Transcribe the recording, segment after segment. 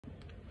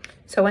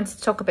So I wanted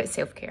to talk about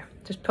self-care.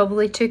 There's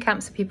probably two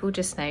camps of people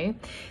just now.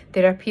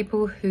 There are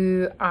people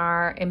who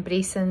are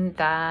embracing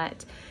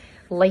that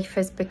life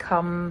has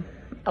become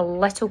a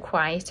little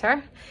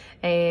quieter,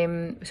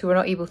 so we're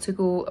not able to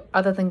go,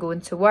 other than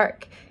going to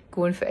work,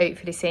 going out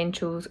for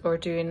essentials or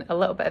doing a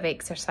little bit of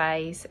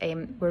exercise,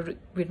 we're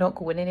not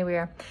going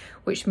anywhere,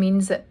 which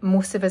means that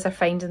most of us are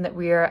finding that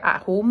we're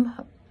at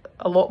home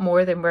a lot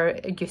more than we're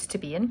used to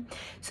being.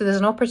 So there's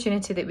an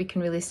opportunity that we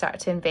can really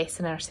start to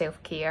invest in our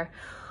self-care.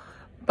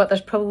 But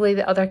there's probably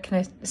the other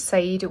kind of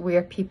side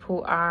where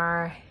people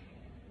are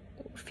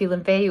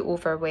feeling very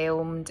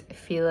overwhelmed,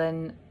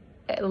 feeling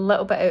a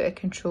little bit out of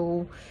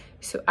control.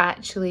 So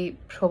actually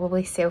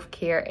probably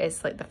self-care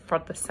is like the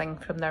furthest thing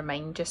from their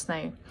mind just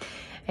now.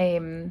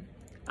 And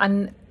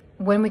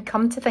when we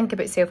come to think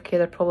about self-care,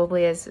 there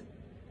probably is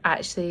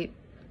actually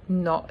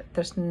not,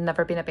 there's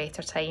never been a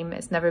better time.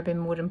 It's never been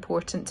more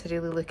important to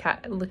really look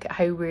at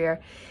how we're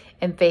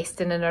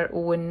investing in our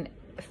own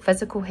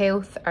physical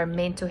health, our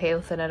mental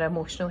health and our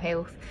emotional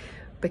health,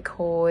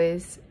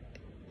 because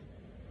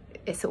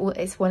it's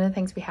one of the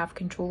things we have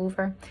control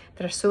over.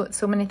 There are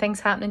so many things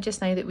happening just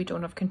now that we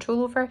don't have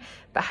control over,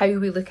 but how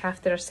we look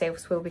after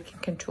ourselves, well, we can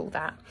control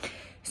that.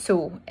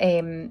 So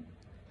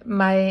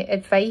my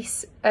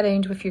advice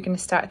around if you're going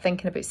to start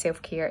thinking about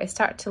self-care is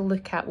start to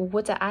look at, well,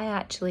 what do I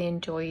actually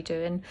enjoy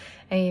doing?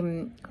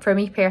 For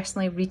me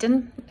personally,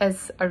 reading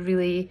is a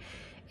really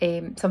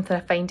something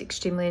I find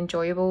extremely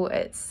enjoyable.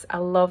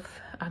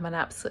 I'm an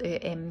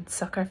absolute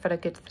sucker for a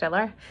good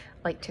thriller. I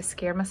like to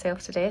scare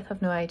myself to death.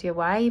 I've no idea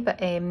why, but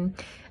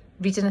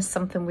reading is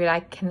something where I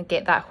can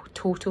get that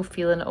total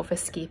feeling of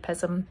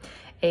escapism.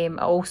 I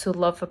also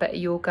love a bit of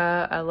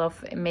yoga. I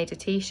love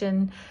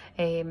meditation.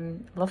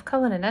 Love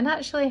colouring in,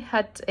 actually.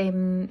 Had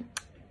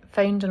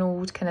found an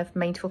old kind of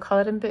mindful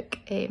colouring book,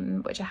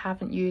 which I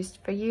haven't used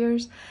for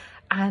years.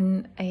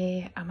 And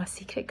I'm a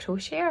secret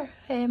crocheter.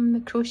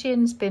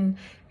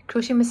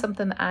 Crocheting was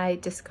something that I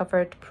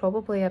discovered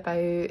probably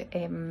about,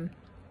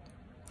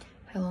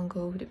 how long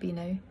ago would it be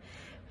now?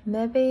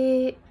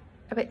 Maybe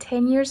about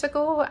 10 years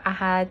ago.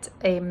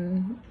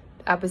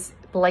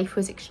 Life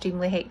was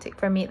extremely hectic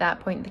for me at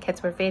that point. The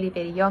kids were very,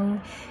 very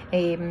young.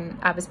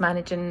 I was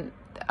managing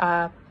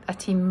a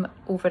team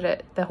over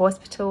at the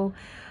hospital,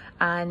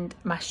 and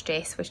my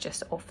stress was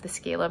just off the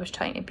scale. I was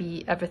trying to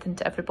be everything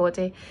to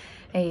everybody,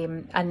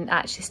 and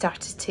actually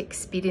started to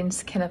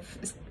experience kind of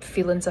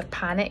feelings of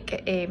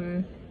panic.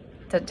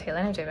 Didn't tell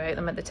anybody about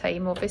them at the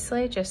time,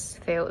 obviously. Just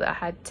felt that I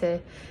had to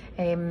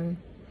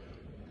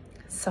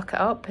suck it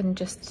up, and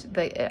just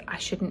that I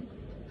shouldn't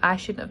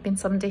have been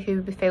somebody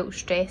who felt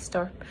stressed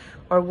or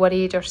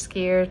worried or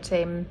scared.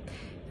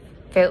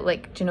 Felt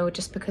like, you know,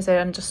 just because I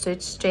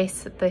understood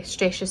stress, the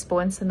stress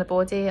response in the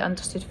body,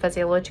 understood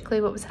physiologically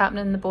what was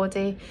happening in the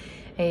body,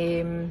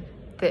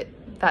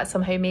 that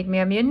somehow made me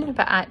immune.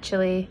 But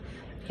actually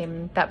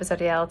that was a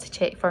reality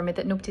check for me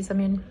that nobody's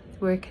immune.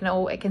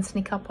 It can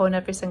sneak up on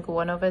every single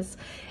one of us.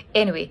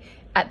 Anyway,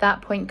 at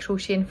that point,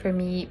 crocheting for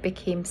me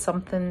became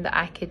something that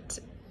I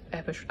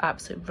was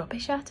absolute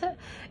rubbish at it,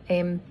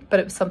 but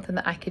it was something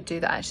that I could do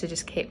that actually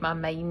just kept my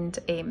mind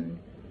a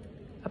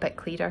bit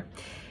clearer.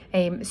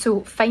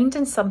 So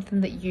finding something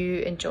that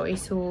you enjoy.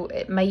 So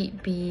it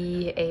might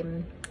be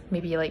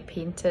maybe you like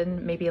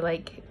painting, maybe you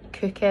like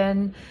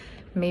cooking,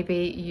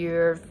 maybe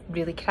you're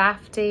really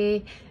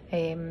crafty,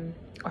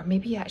 or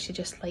maybe you actually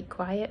just like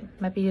quiet,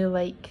 maybe you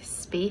like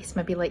space,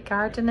 maybe you like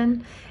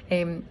gardening.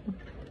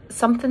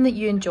 Something that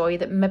you enjoy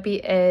that maybe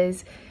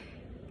is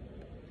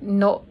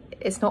not,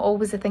 it's not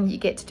always the thing that you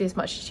get to do as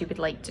much as you would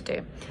like to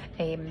do.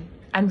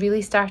 And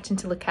really starting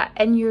to look at,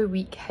 in your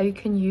week, how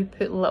can you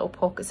put little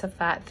pockets of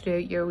that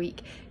throughout your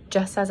week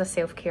just as a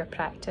self-care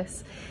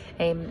practice.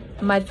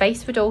 My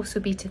advice would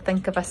also be to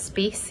think of a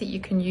space that you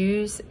can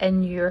use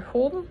in your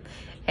home,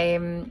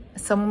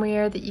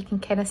 somewhere that you can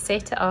kind of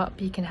set it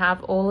up. You can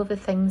have all of the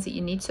things that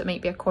you need. So it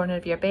might be a corner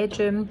of your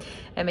bedroom,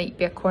 it might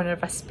be a corner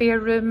of a spare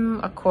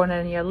room, a corner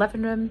in your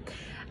living room,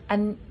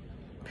 and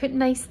put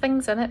nice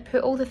things in it.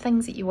 Put all the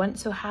things that you want.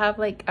 So have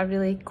like a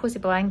really cozy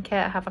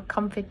blanket, have a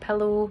comfy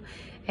pillow,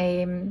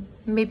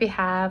 maybe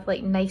have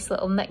like nice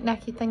little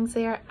knick-knacky things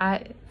there.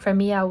 For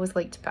me, I always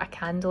like to put a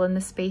candle in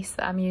the space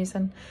that I'm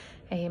using.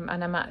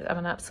 And I'm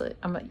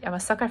a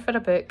sucker for a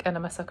book, and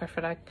I'm a sucker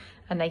for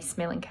a nice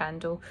smelling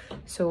candle.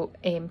 So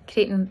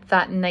creating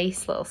that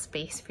nice little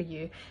space for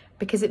you,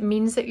 because it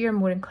means that you're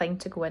more inclined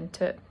to go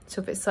into it.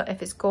 So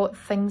if it's got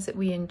things that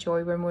we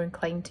enjoy, we're more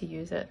inclined to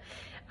use it.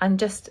 And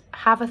just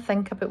have a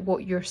think about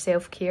what your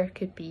self-care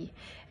could be.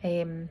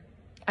 And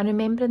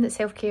remembering that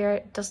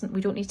self-care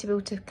we don't need to be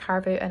able to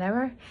carve out an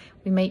hour.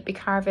 We might be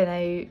carving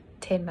out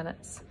 10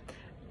 minutes.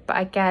 But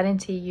I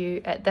guarantee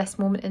you, at this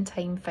moment in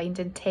time,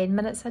 finding 10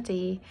 minutes a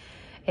day,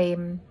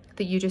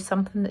 that you do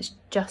something that's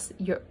just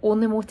your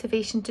only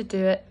motivation to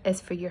do it is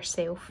for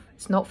yourself.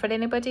 It's not for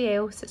anybody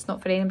else. It's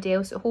not for anybody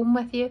else at home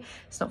with you.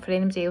 It's not for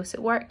anybody else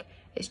at work.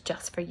 It's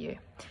just for you.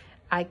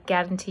 I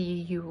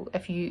guarantee you,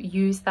 if you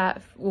use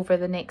that over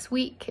the next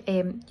week,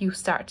 you'll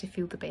start to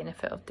feel the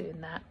benefit of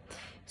doing that.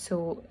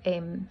 So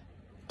you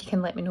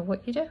can let me know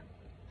what you do.